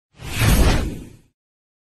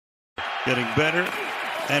Getting better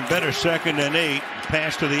and better, 2nd and 8.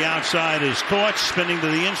 Pass to the outside is caught, spinning to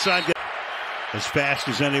the inside. As fast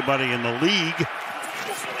as anybody in the league.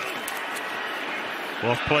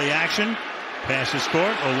 Off play action. Pass is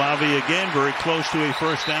caught. Olave again, very close to a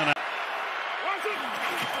first down.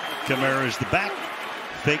 Kamara is the back.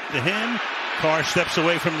 Fake to him. Carr steps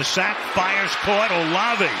away from the sack. Fires, caught.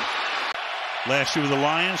 Olave. Last year with the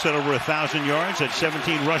Lions had over 1,000 yards, had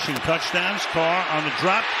 17 rushing touchdowns. Carr on the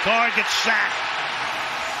drop. Carr gets sacked.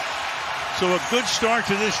 So a good start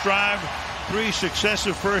to this drive. 3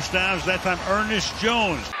 successive first downs. That time Ernest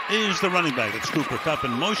Jones is the running back. It's Cooper Kupp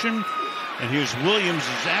in motion. And here's Williams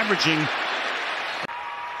is averaging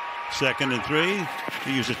 2nd and 3.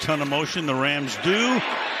 They use a ton of motion. The Rams do.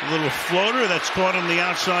 A little floater that's caught on the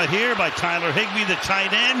outside here by Tyler Higbee, the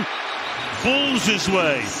tight end. Bulls his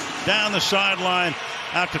way down the sideline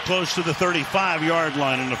out to close to the 35-yard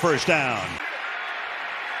line in the first down.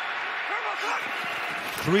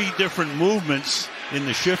 3 different movements in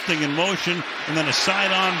the shifting and motion, and then a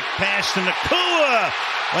side-on pass to Nacua.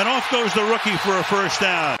 And off goes the rookie for a first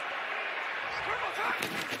down.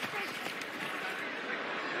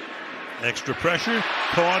 Extra pressure,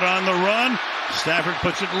 caught on the run. Stafford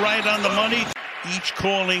puts it right on the money. Each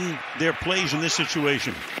calling their plays in this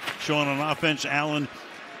situation. Sean on offense, Allen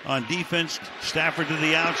on defense. Stafford to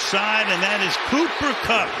the outside, and that is Cooper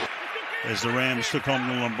Kupp. As the Rams took home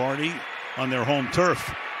the Lombardi on their home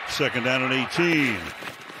turf. 2nd down and 18.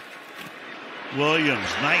 Williams,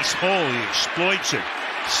 nice hole. He exploits it.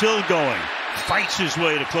 Still going. Fights his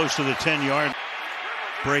way to close to the 10-yard.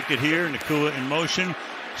 Break it here. Nacua in motion.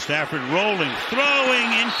 Stafford rolling,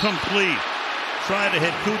 throwing, incomplete. Tried to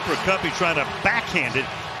hit Cooper Kupp. He tried to backhand it.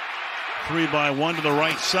 3-by-1 to the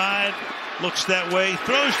right side. Looks that way,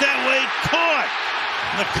 throws that way, caught.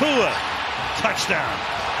 Nacua, touchdown.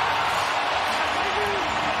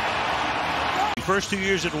 First 2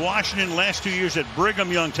 years at Washington, last 2 years at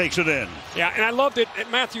Brigham Young takes it in. Yeah, and I loved it.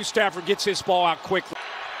 Matthew Stafford gets his ball out quickly.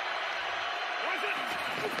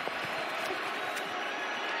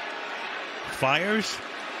 Fires.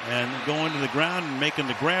 And going to the ground and making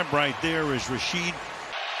the grab right there is Rashid.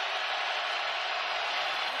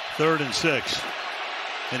 3rd and 6.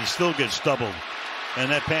 And he still gets doubled. And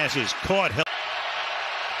that pass is caught.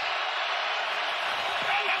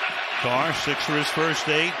 Carr, 6 for his first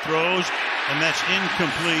 8. Throws. And that's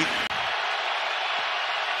incomplete.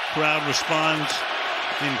 Crowd responds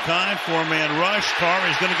in kind. 4-man rush. Carr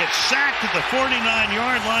is going to get sacked at the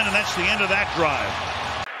 49-yard line. And that's the end of that drive.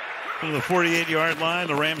 To the 48-yard line,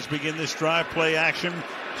 the Rams begin this drive. Play action.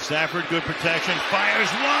 Stafford, good protection. Fires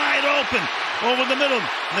wide open over the middle.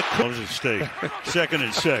 Closes state. 2nd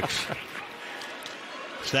and 6.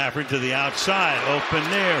 Stafford to the outside. Open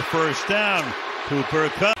there. First down. Cooper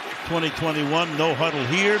Kupp. 2021. No huddle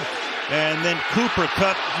here. And then Cooper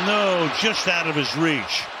Kupp. No, just out of his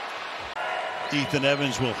reach. Ethan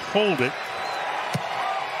Evans will hold it.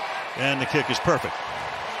 And the kick is perfect.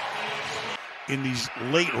 In these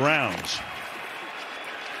late rounds.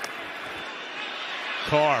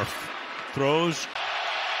 Carr throws.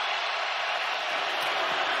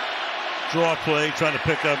 Draw play, trying to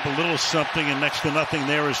pick up a little something, and next to nothing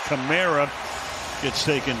there is Kamara. Gets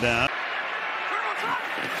taken down.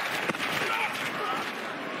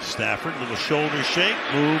 Stafford, little shoulder shake,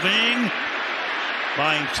 moving.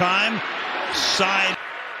 Buying time. Side.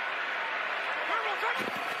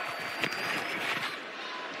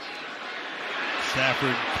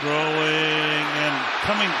 Stafford throwing and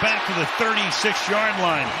coming back to the 36-yard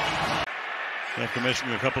line. After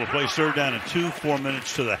missing a couple of plays, 3rd down and 2, 4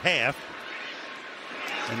 minutes to the half.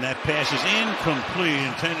 And that pass is incomplete,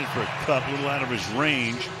 intended for Kupp, a little out of his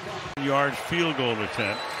range. Yard field goal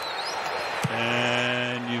attempt.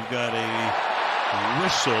 And you've got a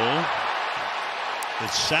whistle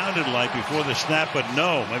that sounded like before the snap, but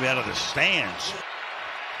no, maybe out of the stands.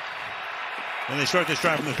 And they start this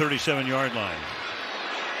drive from the 37-yard line.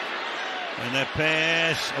 And that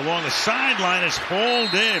pass along the sideline is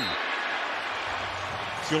hauled in.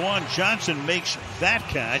 Juwan Johnson makes that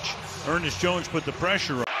catch. Ernest Jones put the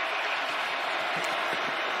pressure on.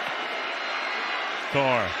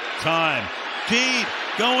 Carr, time, deep,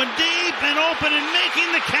 going deep and open and making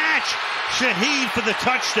the catch. Shaheed for the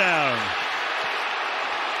touchdown.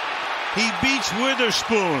 He beats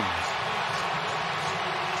Witherspoon.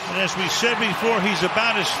 And as we said before, he's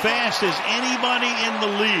about as fast as anybody in the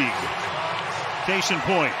league. Case in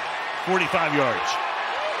point, 45 yards.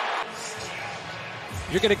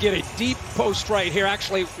 You're going to get a deep post right here.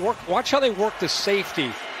 Actually, watch how they work the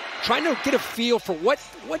safety. Trying to get a feel for what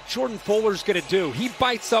Jordan Fuller's going to do. He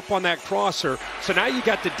bites up on that crosser. So now you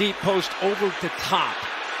got the deep post over the top.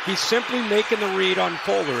 He's simply making the read on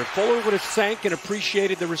Fuller. If Fuller would have sank and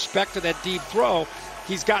appreciated the respect of that deep throw,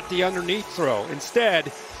 he's got the underneath throw.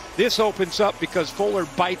 Instead, this opens up because Fuller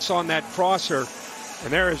bites on that crosser,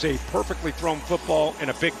 and there is a perfectly thrown football and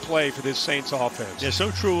a big play for this Saints offense. Yeah, so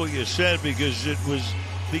true what you said, because it was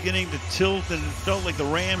beginning to tilt and it felt like the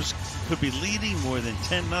Rams could be leading more than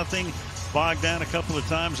 10-0, bogged down a couple of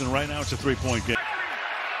times, and right now it's a 3-point game.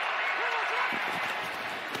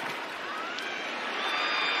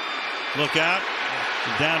 Look out,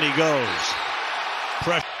 and down he goes.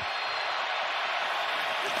 Pressure.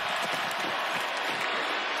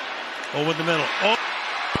 Over the middle. Oh,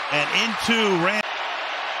 and into Rams.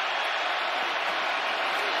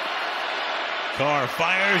 Carr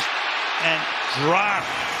fires and drops.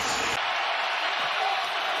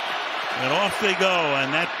 And off they go,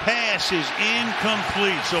 and that pass is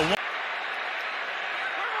incomplete. So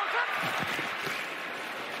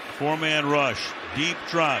four-man rush, deep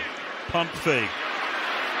drop, pump fake,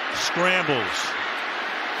 scrambles,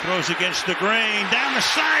 throws against the grain, down the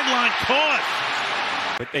sideline, caught.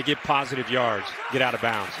 But they get positive yards, get out of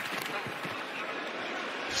bounds.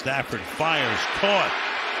 Stafford fires, caught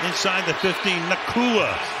inside the 15.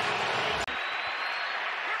 Nacua.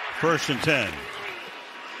 1st and 10.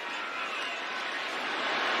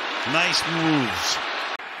 Nice moves.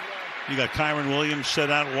 You got Kyren Williams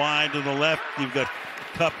set out wide to the left. You've got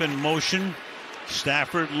Kupp in motion.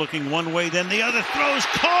 Stafford looking one way, then the other, throws,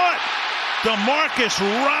 caught. Demarcus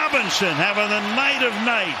Robinson having the night of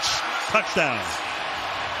nights. Touchdown.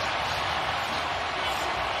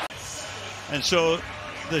 And so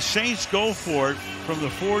the Saints go for it from the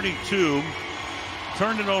 42,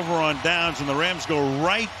 turn it over on downs, and the Rams go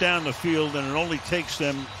right down the field, and it only takes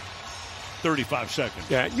them 35 seconds.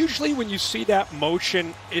 Yeah, usually when you see that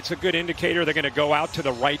motion, it's a good indicator they're going to go out to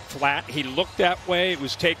the right flat. He looked that way, it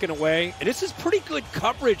was taken away. And this is pretty good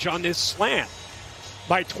coverage on this slant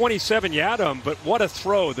by 27 Yadam, but what a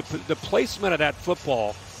throw. The placement of that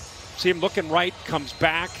football. See him looking right, comes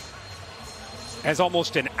back as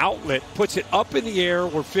almost an outlet, puts it up in the air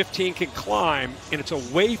where 15 can climb, and it's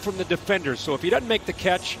away from the defender. So if he doesn't make the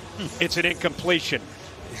catch, it's an incompletion.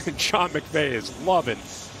 And Sean McVay is loving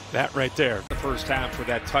that right there. The first half with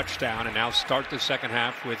that touchdown, and now start the second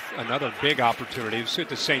half with another big opportunity. Let's see if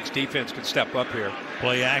the Saints defense can step up here.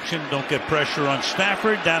 Play action, don't get pressure on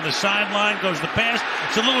Stafford. Down the sideline goes the pass.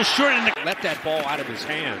 It's a little short. Let that ball out of his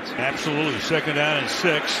hands. Absolutely. 2nd down and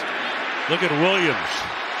 6. Look at Williams.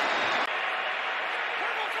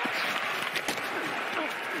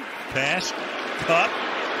 Pass, Kupp,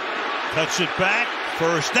 cuts it back,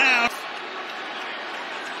 1st down.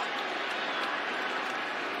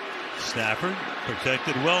 Stafford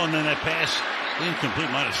protected well, and then that pass incomplete,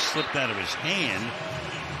 might have slipped out of his hand.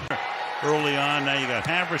 Early on, now you got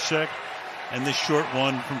Haversack, and this short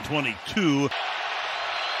one from 22.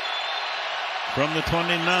 From the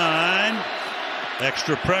 29,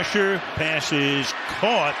 extra pressure, pass is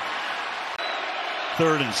caught.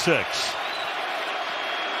 3rd and 6.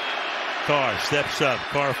 Carr steps up.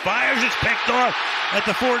 Carr fires. It's picked off at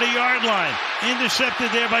the 40-yard line.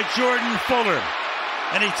 Intercepted there by Jordan Fuller.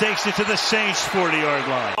 And he takes it to the Saints' 40-yard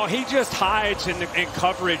line. Oh, he just hides in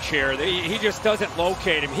coverage here. He just doesn't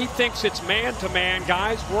locate him. He thinks it's man-to-man,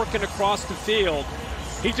 guys working across the field.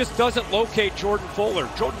 He just doesn't locate Jordan Fuller.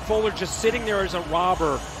 Jordan Fuller just sitting there as a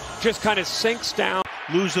robber, just kind of sinks down.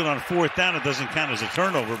 Lose it on 4th down. It doesn't count as a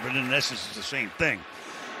turnover, but in essence, it's the same thing.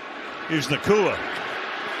 Here's Nacua.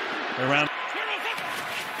 Around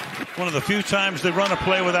one of the few times they run a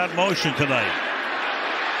play without motion tonight,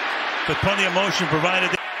 but plenty of motion provided.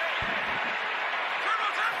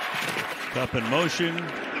 Kupp in motion.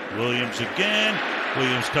 Williams again.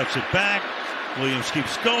 Williams cuts it back. Williams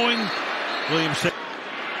keeps going. Williams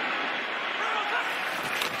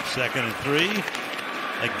 2nd and 3.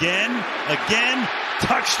 Again.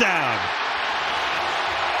 Touchdown.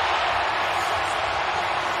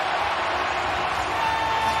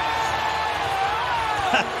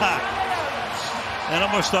 And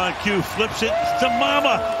almost on cue, flips it to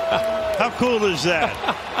Mama. How cool is that?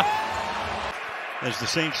 As the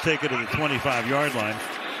Saints take it to the 25-yard line.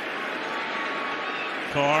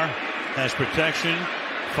 Carr has protection,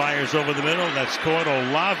 fires over the middle. That's caught.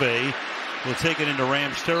 Olave will take it into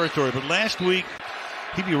Rams territory. But last week,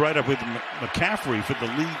 he'd be right up with McCaffrey for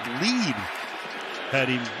the league lead had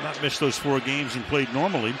he not missed those 4 games and played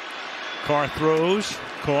normally. Carr throws,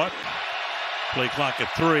 caught. Play clock at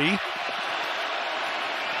 3.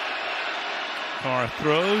 Carr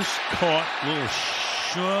throws, caught, little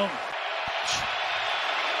short.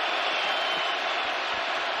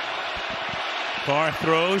 Carr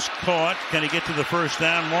throws, caught. Can he get to the first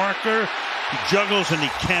down marker? He juggles and he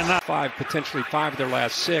cannot. Potentially five of their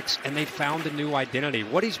last 6, and they found a new identity.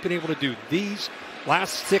 What he's been able to do these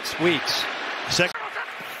last 6 weeks.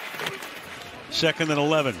 Second and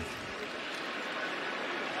 11.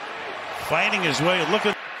 Fighting his way,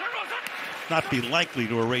 looking not be likely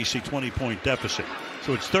to erase a 20-point deficit.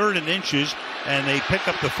 So it's 3rd and inches, and they pick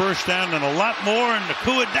up the first down and a lot more, and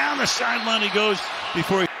Nacua down the sideline he goes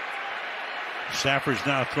before he... Stafford's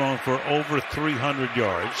now thrown for over 300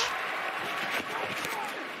 yards.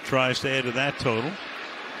 Tries to add to that total.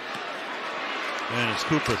 And it's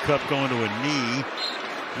Cooper Kupp going to a knee.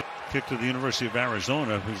 Kick to the University of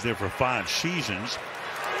Arizona, who's there for 5 seasons.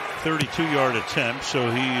 32-yard attempt, so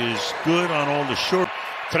he is good on all the short.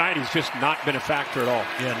 Tonight he's just not been a factor at all.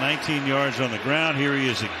 Yeah, 19 yards on the ground. Here he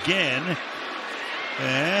is again.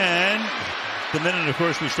 And the minute, of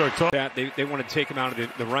course, we start talking. They want to take him out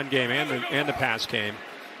of the run game and the pass game.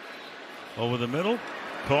 Over the middle.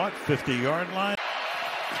 Caught, 50-yard line.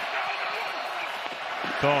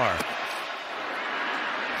 Carr.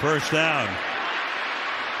 First down.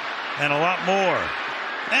 And a lot more.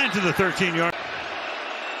 And to the 13-yard.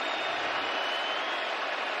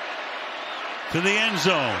 To the end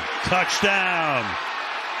zone. Touchdown.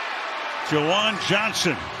 Jawan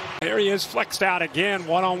Johnson. There he is, flexed out again.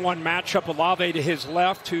 One-on-one matchup. Olave to his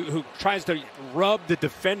left, who tries to rub the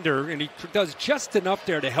defender, and he does just enough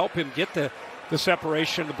there to help him get the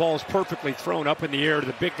separation. The ball is perfectly thrown up in the air to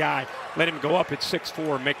the big guy. Let him go up at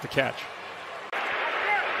 6'4" and make the catch.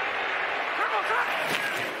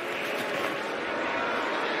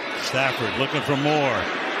 Stafford looking for more.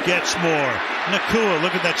 Gets more. Nacua,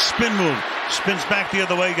 look at that spin move. Spins back the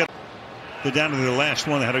other way. They're down to the last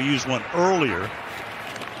one. They had to use one earlier.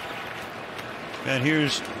 And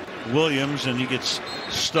here's Williams, and he gets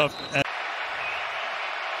stuffed at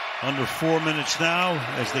under 4 minutes now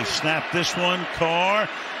as they snap this one. Carr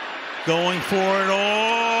going for it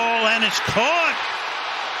all, and it's caught.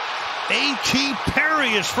 A.T. Perry,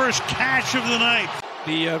 his first catch of the night.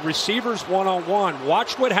 The receivers one-on-one.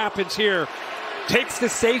 Watch what happens here. Takes the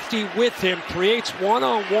safety with him, creates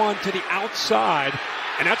one-on-one to the outside,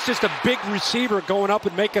 and that's just a big receiver going up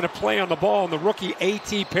and making a play on the ball, and the rookie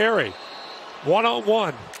A.T. Perry.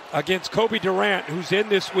 One-on-one against Kobe Durant, who's in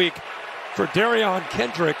this week for Darion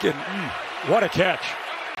Kendrick, and what a catch.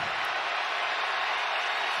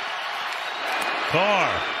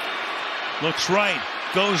 Carr looks right,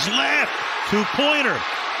 goes left, 2-pointer.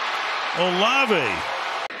 Olave.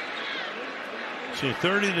 So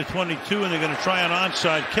 30-22, and they're going to try an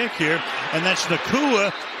onside kick here, and that's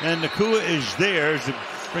Nacua, and Nacua is there to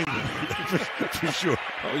bring for sure.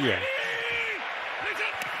 Oh yeah.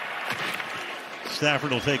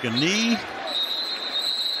 Stafford will take a knee,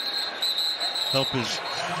 help his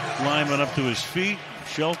lineman up to his feet,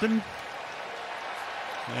 Shelton,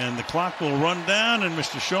 and the clock will run down, and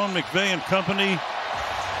Mr. Sean McVay and company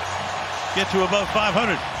get to above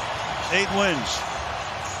 500. 8 wins,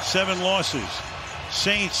 7 losses.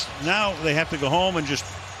 Saints, now they have to go home and just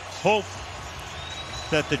hope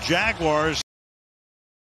that the Jaguars